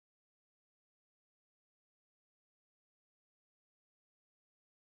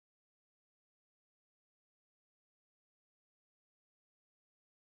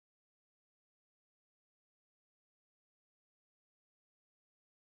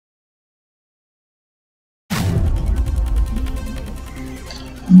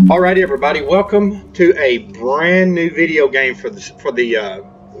Alrighty, everybody, welcome to a brand new video game for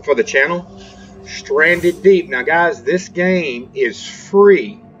the channel, Stranded Deep. Now, guys, this game is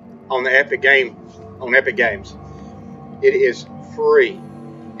free on the Epic Games. It is free.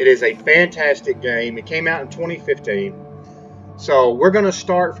 It is a fantastic game. It came out in 2015. So we're going to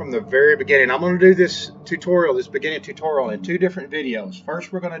start from the very beginning. I'm going to do this beginning tutorial in two different videos.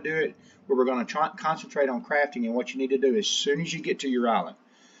 First, we're going to do it where we're going to concentrate on crafting and what you need to do as soon as you get to your island.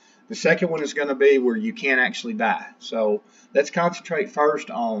 The second one is going to be where you can't actually die. So let's concentrate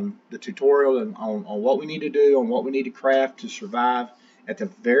first on the tutorial and on what we need to do, on what we need to craft to survive at the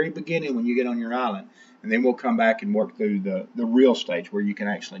very beginning when you get on your island. And then we'll come back and work through the real stage where you can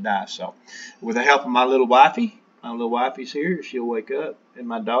actually die. So with the help of my little wifey's here. She'll wake up. And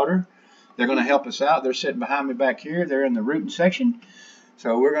my daughter, they're going to help us out. They're sitting behind me back here. They're in the rooting section.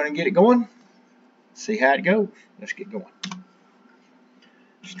 So we're going to get it going. See how it goes. Let's get going.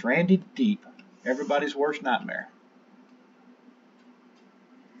 Stranded Deep, everybody's worst nightmare.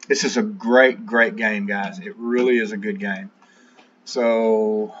 This is a great game, guys. It really is a good game.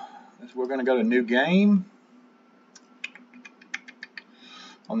 So we're going to go to new game.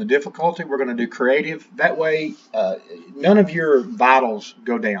 On the difficulty, we're going to do creative. That way, none of your vitals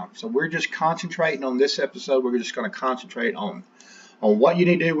go down. So we're just concentrating on this episode. We're just going to concentrate on what you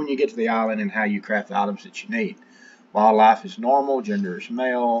need to do when you get to the island and how you craft the items that you need. Wildlife is normal, gender is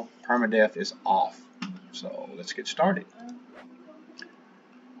male, permadeath is off. So let's get started.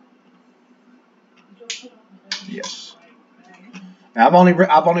 Yes. Now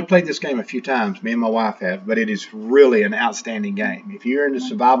I've only played this game a few times. Me and my wife have, but it is really an outstanding game. If you're into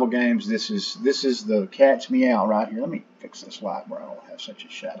survival games, this is the cat's meow right here. Let me fix this light where I don't have such a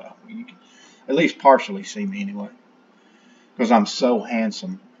shadow. You can at least partially see me anyway, because I'm so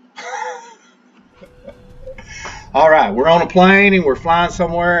handsome. All right, we're on a plane and we're flying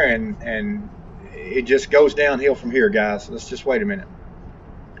somewhere, and it just goes downhill from here, guys. Let's just wait a minute.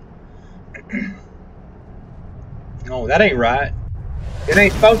 Oh, that ain't right. It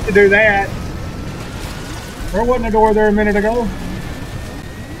ain't supposed to do that. There wasn't a door there a minute ago.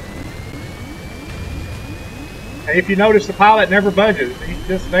 And if you notice, the pilot never budges. He's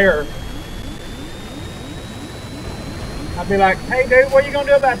just there. I'd be like, hey, dude, what are you going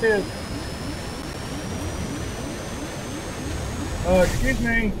to do about this? Excuse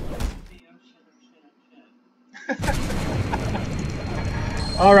me.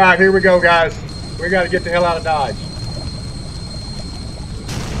 All right, here we go, guys. We got to get the hell out of Dodge.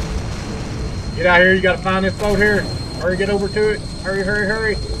 Get out here. You got to find this boat here. Hurry, get over to it. Hurry, hurry,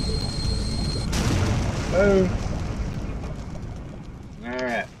 hurry. Boom. All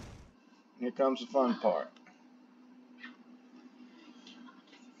right. Here comes the fun part.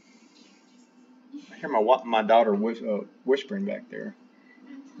 I hear my daughter whispering back there.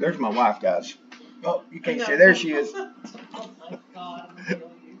 There's my wife, guys. Oh, you can't see. There she is. Oh my God, I'm gonna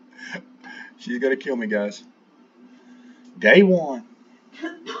kill you. She's gonna kill me, guys. Day one.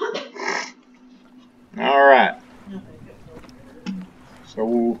 All right.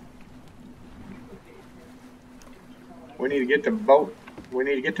 So we need to get the boat. We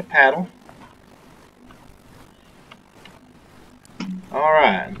need to get the paddle. All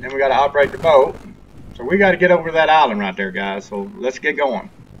right. Then we got to operate the boat. So we got to get over to that island right there, guys. So let's get going.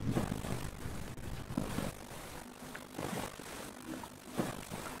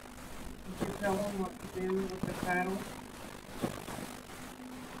 Did you tell them what to do with the paddle?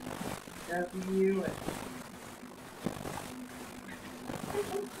 W and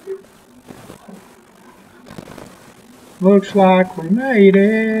Looks like we made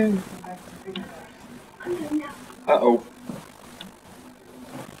it. Uh-oh.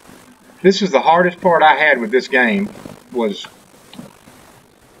 This is the hardest part I had with this game was...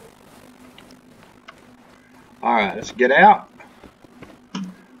 Alright, let's get out.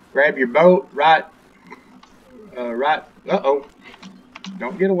 Grab your boat, right. Uh-oh.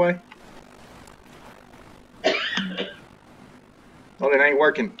 Don't get away. Oh, it ain't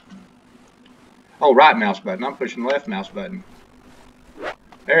working. Oh, right mouse button. I'm pushing the left mouse button.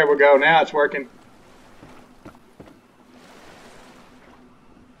 There we go. Now it's working.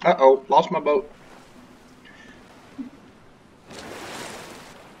 Uh-oh, lost my boat.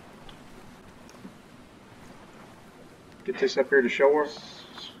 Get this up here to shore.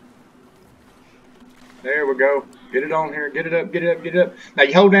 There we go. Get it on here. Get it up, get it up, get it up. Now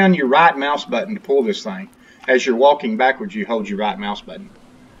you hold down your right mouse button to pull this thing. As you're walking backwards, you hold your right mouse button.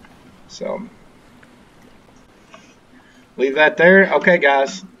 So, leave that there. Okay,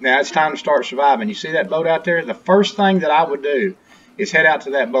 guys. Now it's time to start surviving. You see that boat out there? The first thing that I would do is head out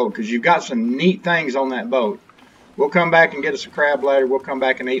to that boat, because you've got some neat things on that boat. We'll come back and get us a crab later. We'll come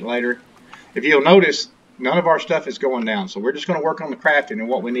back and eat later. If you'll notice, none of our stuff is going down. So we're just going to work on the crafting and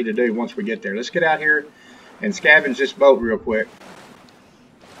what we need to do once we get there. Let's get out here and scavenge this boat real quick.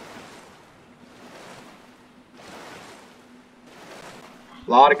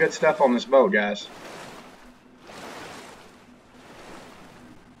 A lot of good stuff on this boat, guys.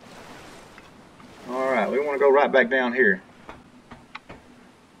 Alright, we want to go right back down here.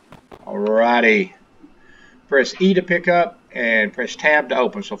 Alrighty. Press E to pick up and press tab to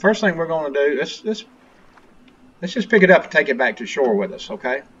open. So first thing we're going to do, let's just pick it up and take it back to shore with us,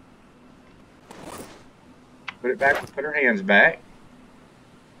 okay? Put it back, put our hands back.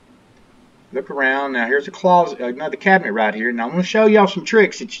 Look around. Now here's a closet, another cabinet right here. Now I'm going to show y'all some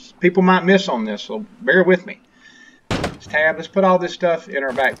tricks that people might miss on this, so bear with me. Let's tab, let's put all this stuff in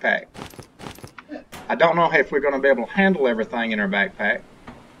our backpack. I don't know if we're going to be able to handle everything in our backpack.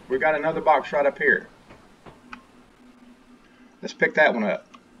 We've got another box right up here. Let's pick that one up.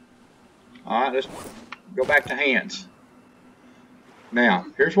 Alright, let's go back to hands. Now,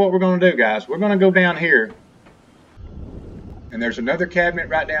 here's what we're going to do, guys. We're going to go down here. And there's another cabinet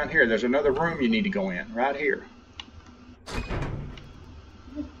right down here. There's another room you need to go in, right here.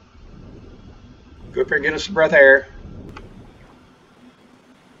 Go up here and get us a breath of air.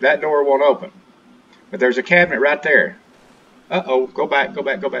 That door won't open. But there's a cabinet right there. Uh-oh, go back, go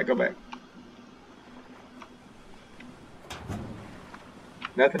back, go back, go back.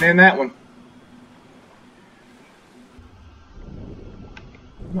 Nothing in that one.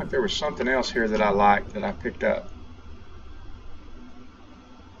 Looked like there was something else here that I liked that I picked up.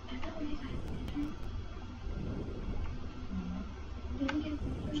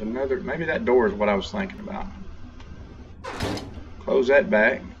 There's another, maybe that door is what I was thinking about. Close that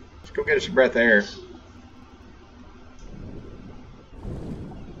back. Let's go get us a breath of air.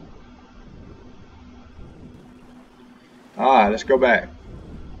 Alright, let's go back.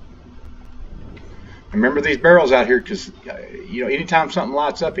 Remember these barrels out here, because you know, anytime something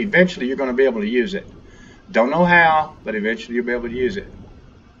lights up, eventually you're going to be able to use it. Don't know how, but eventually you'll be able to use it.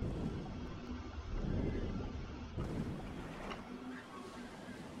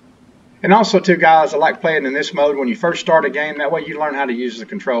 And also too, guys, I like playing in this mode when you first start a game. That way you learn how to use the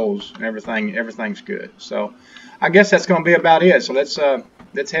controls and everything's good. So I guess that's going to be about it. So let's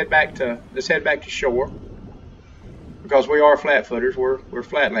head back to shore, because we are flat-footers. We're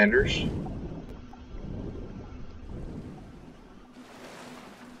flatlanders.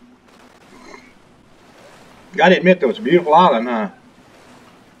 Gotta admit though, it's a beautiful island, huh?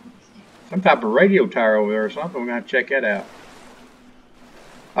 Some type of radio tower over there or something. We're gonna check that out.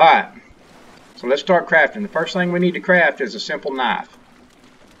 Alright. So let's start crafting. The first thing we need to craft is a simple knife.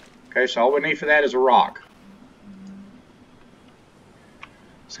 Okay, so all we need for that is a rock.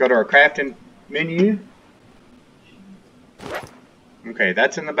 Let's go to our crafting menu. Okay,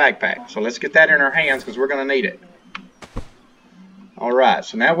 that's in the backpack. So let's get that in our hands because we're going to need it. Alright,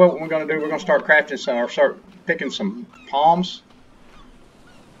 so now what we're going to do, we're going to start crafting some, or start picking some palms.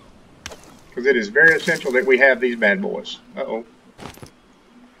 Because it is very essential that we have these bad boys. Uh-oh.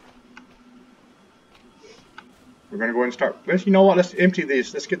 We're going to go ahead and start. You know what? Let's empty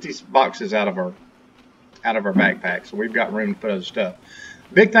these. Let's get these boxes out of our backpack, so we've got room to put other stuff.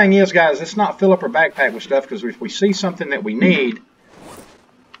 Big thing is, guys, let's not fill up our backpack with stuff, because if we see something that we need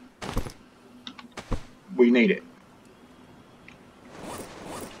it.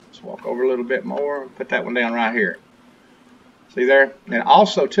 Let's walk over a little bit more. Put that one down right here. See there? And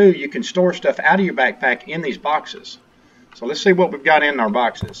also, too, you can store stuff out of your backpack in these boxes. So let's see what we've got in our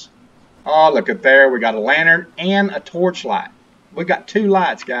boxes. Oh, look at there. We got a lantern and a torch light. We got 2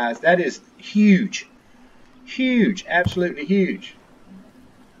 lights, guys. That is huge. Huge. Absolutely huge.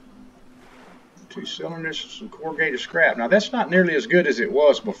 2 cylinders, some corrugated scrap. Now, that's not nearly as good as it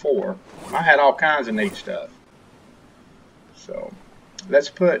was before. I had all kinds of neat stuff. So,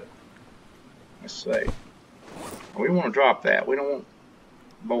 let's see. We want to drop that. We don't want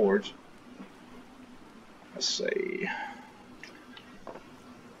boards. Let's see.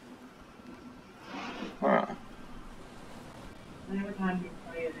 Alright. Every time you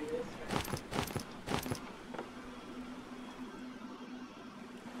play it, it is.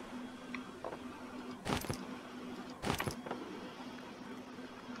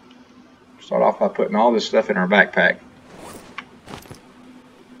 Start off by putting all this stuff in our backpack.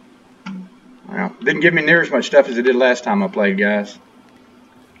 Well, didn't give me near as much stuff as it did last time I played, guys.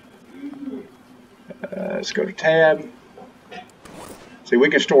 Let's go to tab. See, we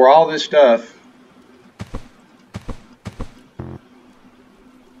can store all this stuff.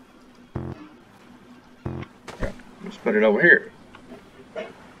 Let's put it over here.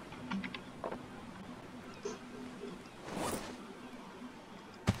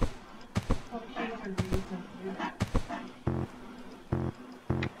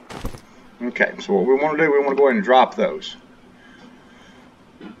 Okay, so what we want to do, we want to go ahead and drop those.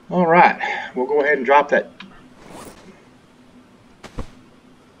 All right, we'll go ahead and drop that.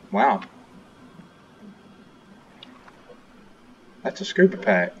 Wow. That's a scooper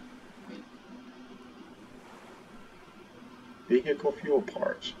pack. Vehicle fuel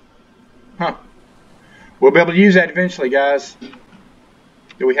parts. Huh. We'll be able to use that eventually, guys.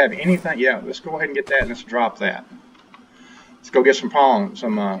 Do we have anything? Yeah, let's go ahead and get that and let's drop that. Let's go get some palms,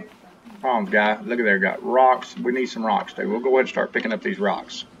 guy. Look at there, got rocks. We need some rocks too. We'll go ahead and start picking up these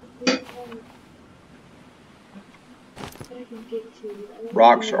rocks.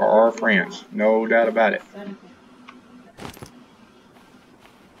 Rocks are our friends, no doubt about it.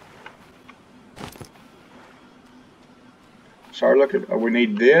 So look at, we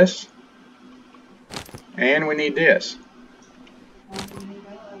need this, and we need this.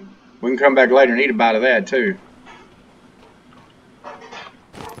 We can come back later and eat a bite of that too.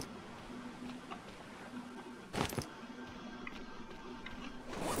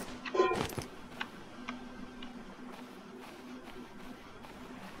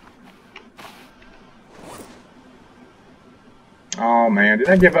 Oh man, did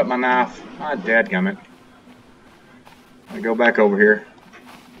I give up my knife? My dadgummit. I go back over here.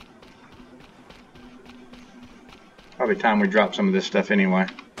 Probably time we drop some of this stuff anyway.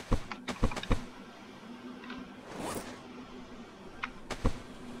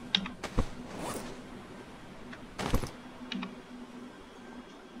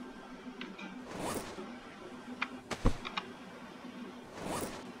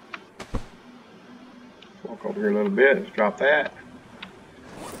 Walk over here a little bit. Let's drop that.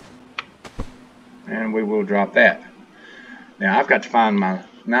 And we will drop that. Now I've got to find my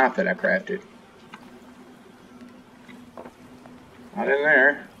knife that I crafted. Not in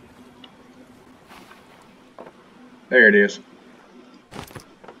there. There it is.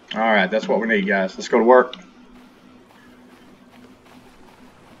 Alright, that's what we need, guys. Let's go to work.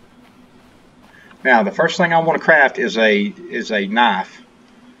 Now the first thing I want to craft is a knife.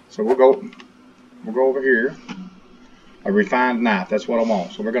 So we'll go over here. A refined knife, that's what I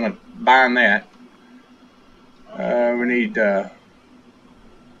want. So we're gonna bind that. We need I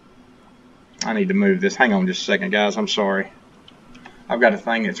need to move this. Hang on just a second, guys. I'm sorry. I've got a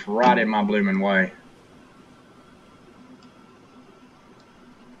thing that's right in my blooming way.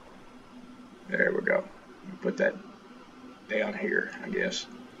 There we go. Put that down here, I guess.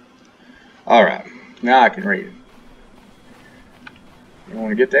 Alright, now I can read it. You want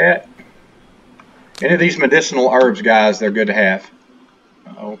to get that? Any of these medicinal herbs, guys, they're good to have.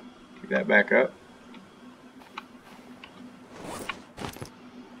 Uh-oh, get that back up.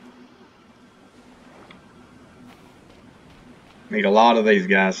 Need a lot of these,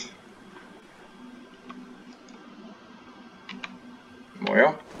 guys.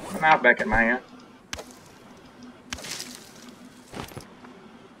 Well, I'm out back in my hand.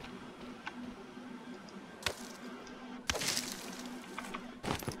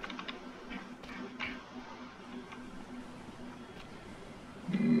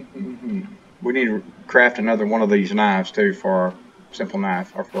 We need to craft another one of these knives too for our simple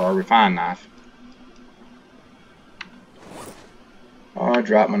knife, or for our refined knife. Oh, I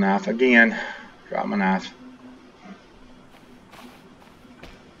dropped my knife again. Dropped my knife.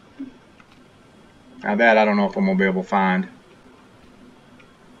 Now that I don't know if I'm gonna be able to find.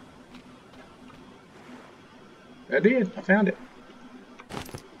 I did. I found it.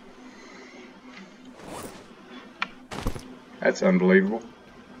 That's unbelievable.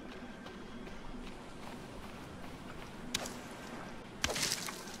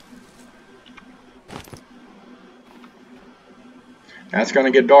 Now it's going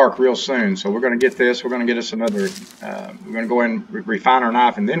to get dark real soon, so we're going to get this. We're going to get us another. We're going to go in and refine our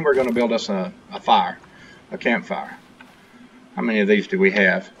knife, and then we're going to build us a fire, a campfire. How many of these do we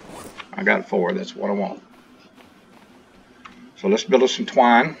have? I got 4. That's what I want. So let's build us some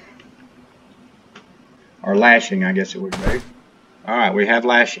twine, or lashing, I guess it would be. All right, we have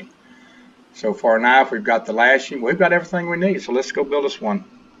lashing. So for our knife, we've got the lashing. We've got everything we need. So let's go build us one.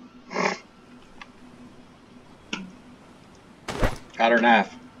 Got our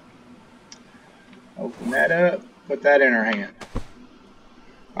knife. Open that up. Put that in our hand.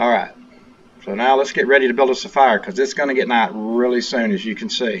 Alright. So now let's get ready to build us a fire, because it's going to get night really soon, as you can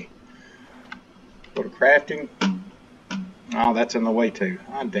see. Go to crafting. Oh, that's in the way too.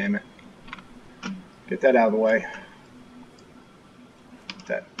 Oh, damn it. Get that out of the way.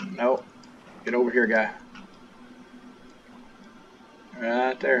 That. Nope. Get over here, guy.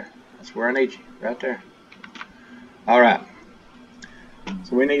 Right there. That's where I need you. Right there. Alright.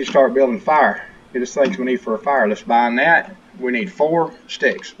 So we need to start building fire. Get us things we need for a fire. Let's bind that. We need 4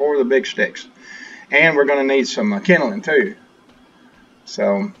 sticks, 4 of the big sticks. And we're going to need some kindling too.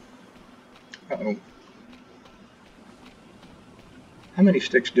 So, uh-oh. How many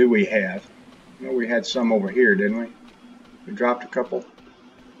sticks do we have? I know we had some over here, didn't we? We dropped a couple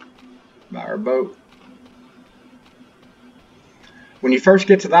by our boat. When you first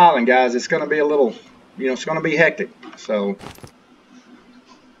get to the island, guys, it's going to be a little, it's going to be hectic. So,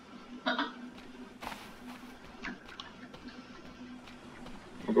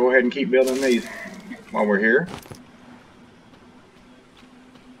 we'll go ahead and keep building these while we're here.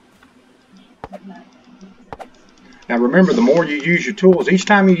 Now remember, the more you use your tools, each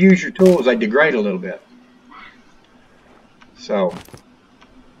time you use your tools, they degrade a little bit. So,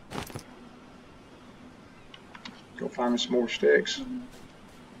 go find some more sticks.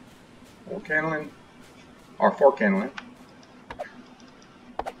 More kindling, or 4 kindling.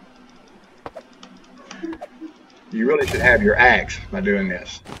 You really should have your axe by doing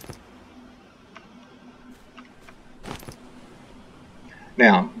this.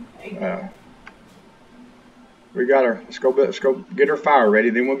 Now, we got our, let's go get our fire ready,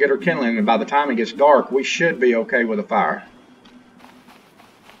 then we'll get our kindling, and by the time it gets dark, we should be okay with a fire.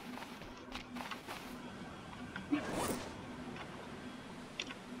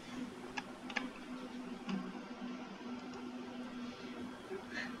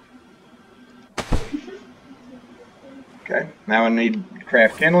 Okay, now I need to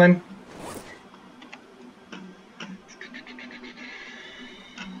craft kindling.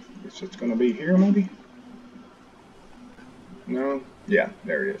 Guess it's going to be here maybe? No? Yeah,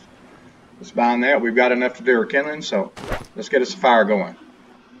 there it is. Let's bind that. We've got enough to do our kindling, so let's get us a fire going.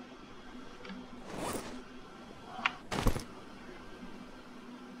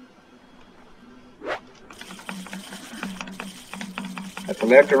 At the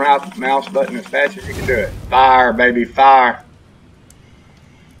left and right mouse button as fast as you can do it. Fire, baby, fire.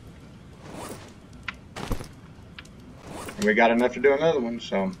 And we got enough to do another one,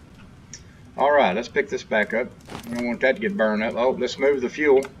 so. Alright, let's pick this back up. We don't want that to get burned up. Oh, let's move the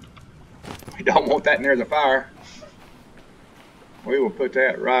fuel. We don't want that near the fire. We will put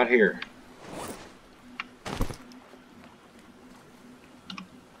that right here.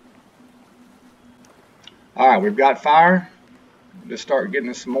 Alright, we've got fire. Let's start getting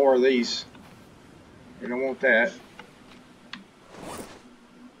us some more of these. We don't want that.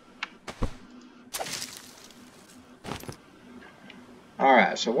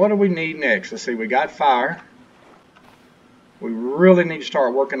 Alright, so what do we need next? Let's see, we got fire. We really need to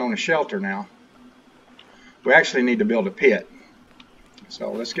start working on a shelter now. We actually need to build a pit.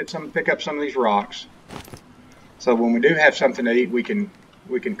 So let's pick up some of these rocks. So when we do have something to eat, we can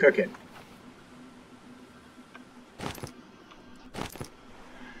cook it.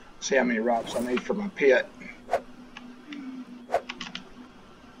 See how many rocks I need for my pit.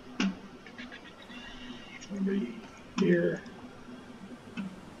 It's going to be here.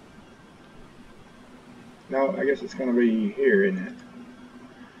 No, I guess it's going to be here, isn't it?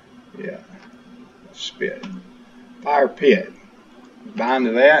 Yeah. Spit. Fire pit. Bind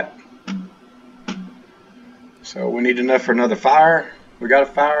to that. So we need enough for another fire. We got a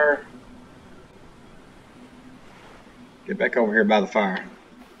fire. Get back over here by the fire.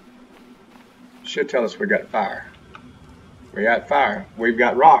 Should tell us we got fire. We got fire. We've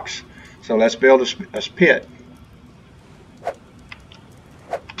got rocks. So let's build a pit.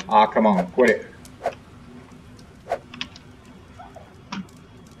 Ah, come on, quit it.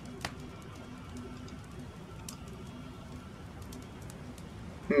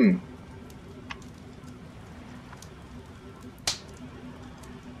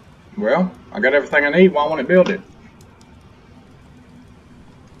 Well, I got everything I need. Why won't it build it?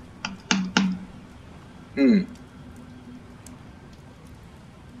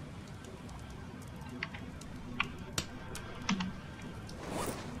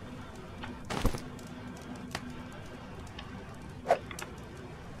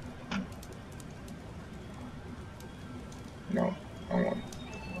 No, I want.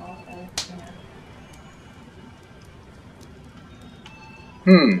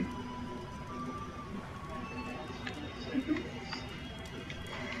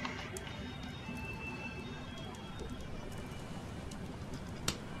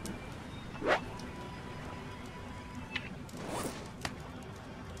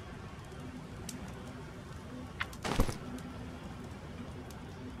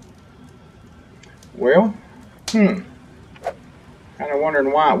 Well, kind of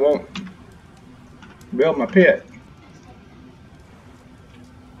wondering why it won't build my pit.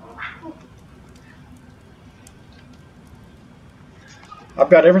 I've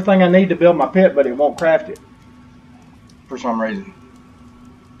got everything I need to build my pit, but it won't craft it. for some reason.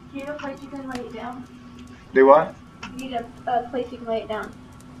 Do you have a place you can lay it down? Do what? You need a place you can lay it down.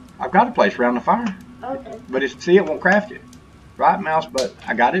 I've got a place around the fire. Okay. But see, it won't craft it. Right mouse, but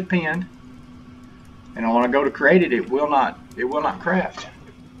I got it pinned. And when I go to create it, it will not craft.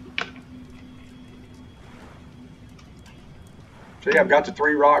 See, I've got the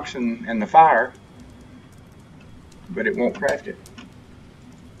 3 rocks and the fire, but it won't craft it.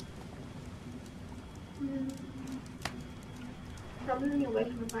 So I'm moving away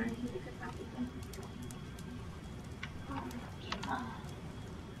from the fire and see if it can craft it then.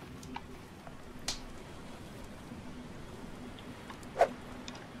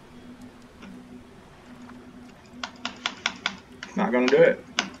 It's not going to do it.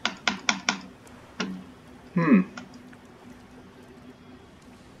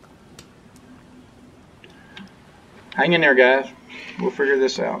 Hang in there, guys. We'll figure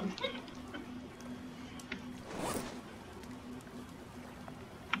this out.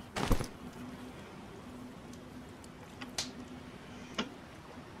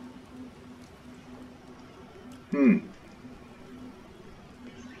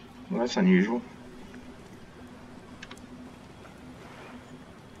 Well, that's unusual.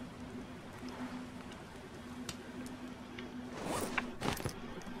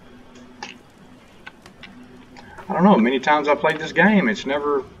 I don't know, many times I played this game, it's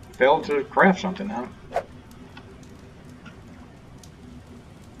never failed to craft something out.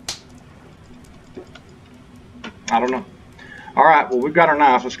 I don't know. Alright, well, we've got our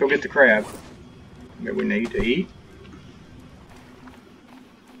knife. Let's go get the crab that we need to eat.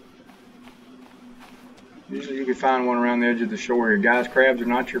 Usually you can find one around the edge of the shore here. Guys, crabs are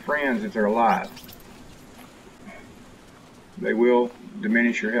not your friends if they're alive. They will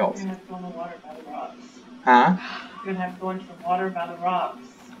diminish your health. You're going to have to go in the water by the rocks. Huh? You're going to have to go into the water by the rocks.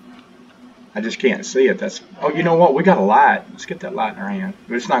 I just can't see it. That's. Oh, you know what? We got a light. Let's get that light in our hand.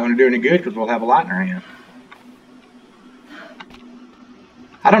 But it's not going to do any good because we'll have a light in our hand.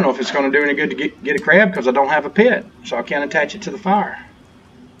 I don't know if it's going to do any good to get a crab because I don't have a pit, so I can't attach it to the fire.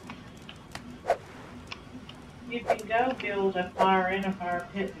 You can go build a fire and a fire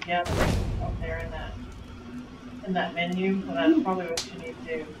pit together up there in that menu, so that's probably what you need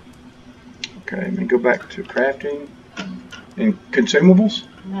to do. Okay, let me go back to crafting and consumables.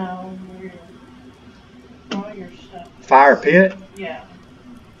 No, all your stuff. Fire pit. Yeah.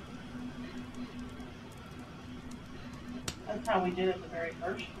 That's how we did it the very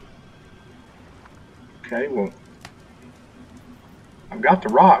first. Okay, well, I've got the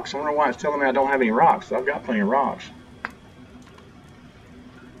rocks. I wonder why it's telling me I don't have any rocks. I've got plenty of rocks.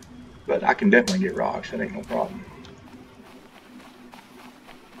 But I can definitely get rocks. That ain't no problem.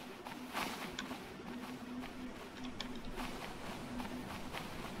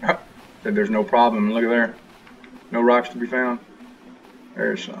 Oh, said there's no problem. Look at there. No rocks to be found.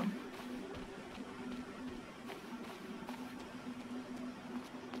 There's some.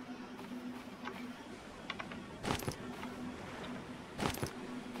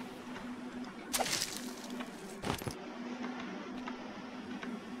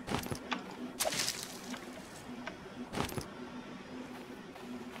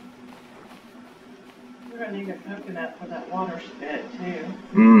 We're going to need a coconut for that water spit, too.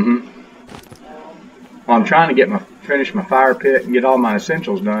 Mm-hmm. So, Well, I'm trying to finish my fire pit and get all my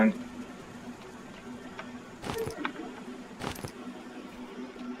essentials done.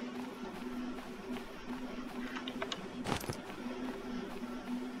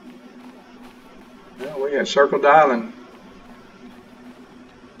 Well, we had circled island.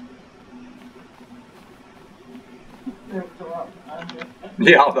 there was a lot under.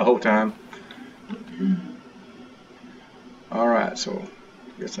 Yeah, the whole time. Alright, so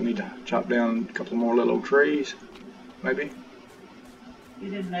I guess I need to chop down a couple more little trees, maybe. You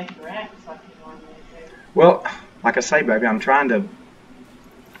didn't make your axe like you normally do. Well, like I say, baby, I'm trying to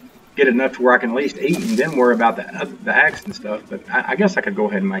get enough to where I can at least eat and then worry about the axe and stuff, but I guess I could go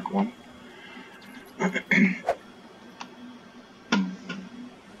ahead and make one.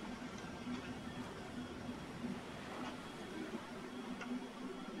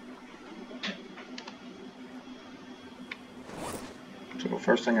 So the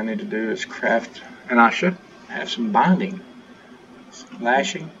first thing I need to do is craft, and I should have some binding,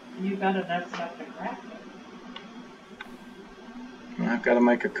 lashing. You got enough stuff to craft it. And I've got to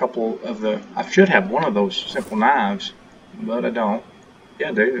make a couple of the, I should have one of those simple knives, but I don't. Yeah,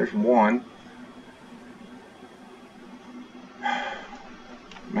 I do, there's one.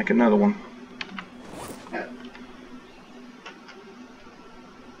 Make another one.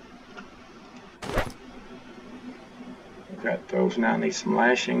 Got those now. I need some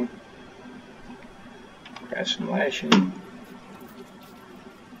lashing. Add some lashing.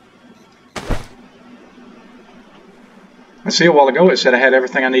 I see a while ago it said I had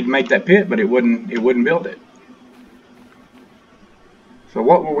everything I need to make that pit, but it wouldn't build it. So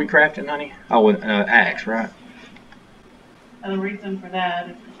what were we crafting, honey? Oh, an axe, right? And the reason for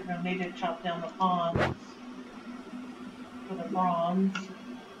that is because you're going to need to chop down the ponds for the bronze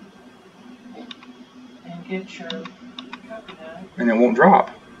and get your coconut. And it won't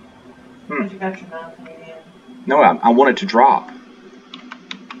drop. Because you got your mountain in. No, I want it to drop.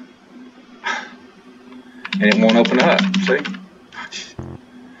 And it won't open up, see?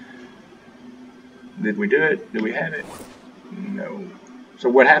 Did we do it? Did we have it? No. So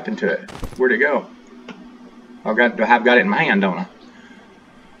what happened to it? Where'd it go? I've got it in my hand, don't I?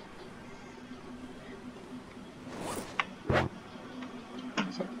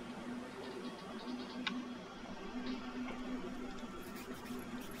 So.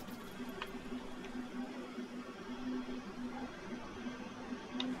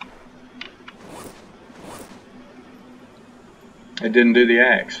 It didn't do the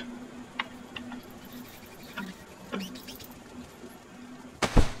axe.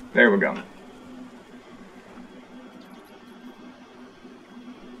 There we go.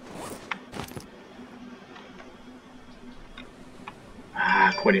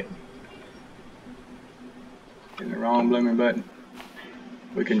 Quit it. Hitting the wrong blooming button.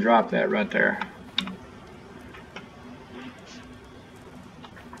 We can drop that right there.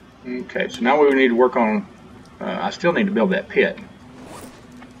 Okay, so now we need to work on, I still need to build that pit.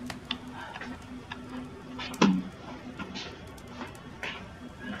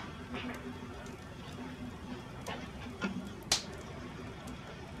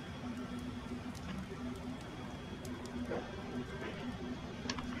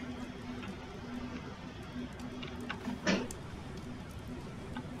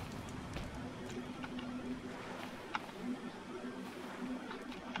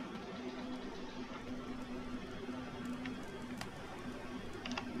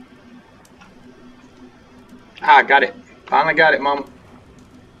 I got it. Finally got it, Mama.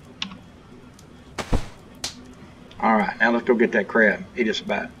 Alright, now let's go get that crab. Eat us a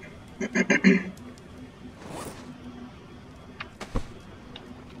bite.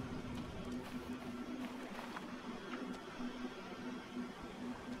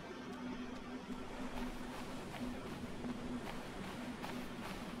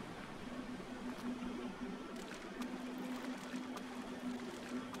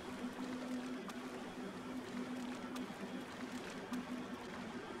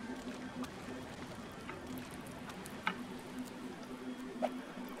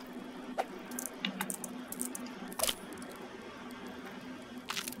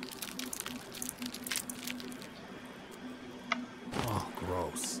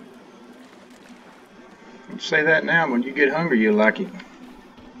 Say that now. When you get hungry, you like it.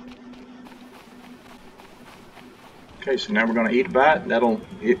 Okay, so now we're going to eat a bite. That'll,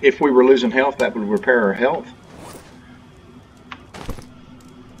 if we were losing health, that would repair our health.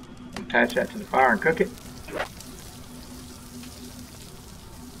 Attach that to the fire and cook it.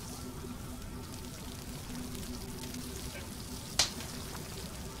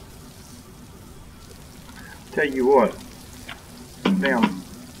 Tell you what, damn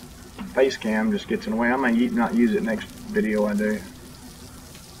face cam just gets in the way. I may not use it next video I do,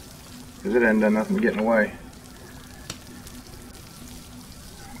 because it hasn't done nothing to get in the way.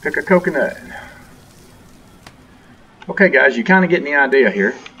 Pick a coconut. Okay guys, you kind of getting the idea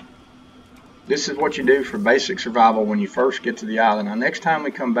here. This is what you do for basic survival when you first get to the island. Now next time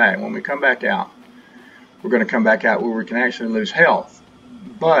we come back, when we come back out, we're going to come back out where we can actually lose health,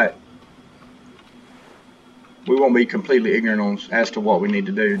 but we won't be completely ignorant as to what we need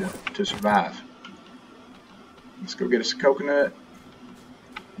to do to survive. Let's go get us a coconut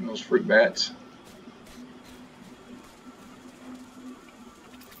and those fruit bats.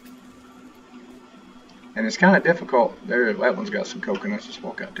 And it's kind of difficult. There, that one's got some coconuts. Let's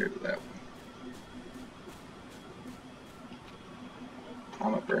walk out there to that one.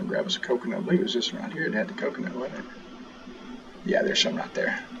 Climb up there and grab us a coconut. I believe it was this one right here. It had the coconut, wasn't it? Yeah, there's some right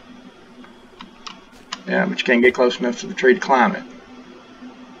there. Yeah, but you can't get close enough to the tree to climb it.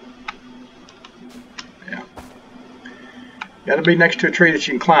 Yeah. Got to be next to a tree that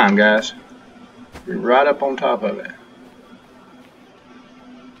you can climb, guys. Be right up on top of it.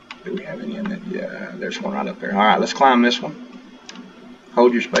 Do we have any in it? Yeah, there's one right up there. Alright, let's climb this one.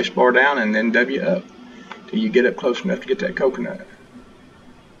 Hold your space bar down and then W up till you get up close enough to get that coconut.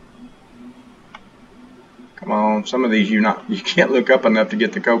 Come on, some of these you can't look up enough to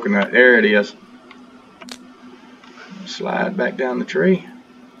get the coconut. There it is. Slide back down the tree.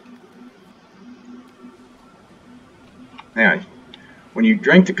 Now, when you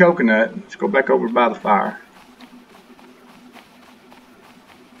drink the coconut, let's go back over by the fire.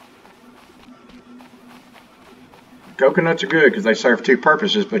 Coconuts are good because they serve two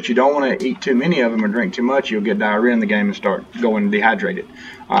purposes, but you don't want to eat too many of them or drink too much. You'll get diarrhea in the game and start going dehydrated.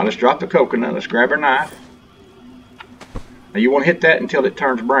 All right, let's drop the coconut. Let's grab our knife. Now you want to hit that until it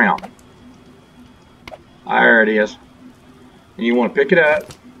turns brown. There it is. And you want to pick it up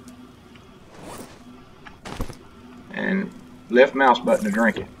and left mouse button to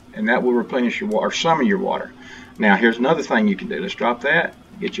drink it, and that will replenish your water, some of your water. Now here's another thing you can do. Let's drop that.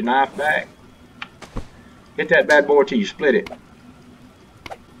 Get your knife back. Hit that bad boy till you split it.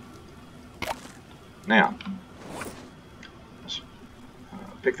 Now, let's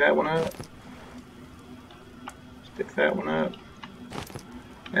pick that one up. Let's pick that one up.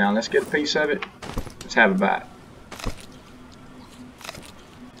 Now let's get a piece of it. Let's have a bite.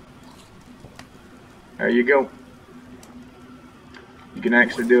 There you go. You can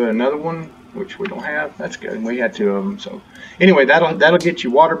actually do another one, which we don't have. That's good. We had 2 of them. So anyway, that'll get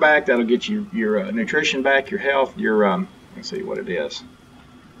you water back. That'll get you your nutrition back, your health, your let's see what it is.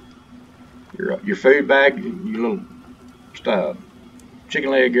 Your food back, your little chicken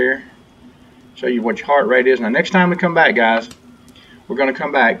leg here. Show you what your heart rate is. Now next time we come back, guys, we're going to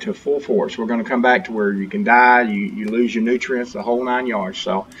come back to full force. We're going to come back to where you can die, you lose your nutrients, the whole 9 yards.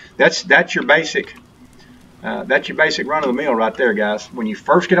 So that's your basic. That's your basic run of the mill right there, guys. When you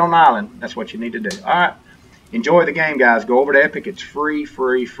first get on the island, that's what you need to do. All right. Enjoy the game, guys. Go over to Epic. It's free.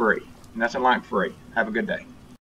 Nothing like free. Have a good day.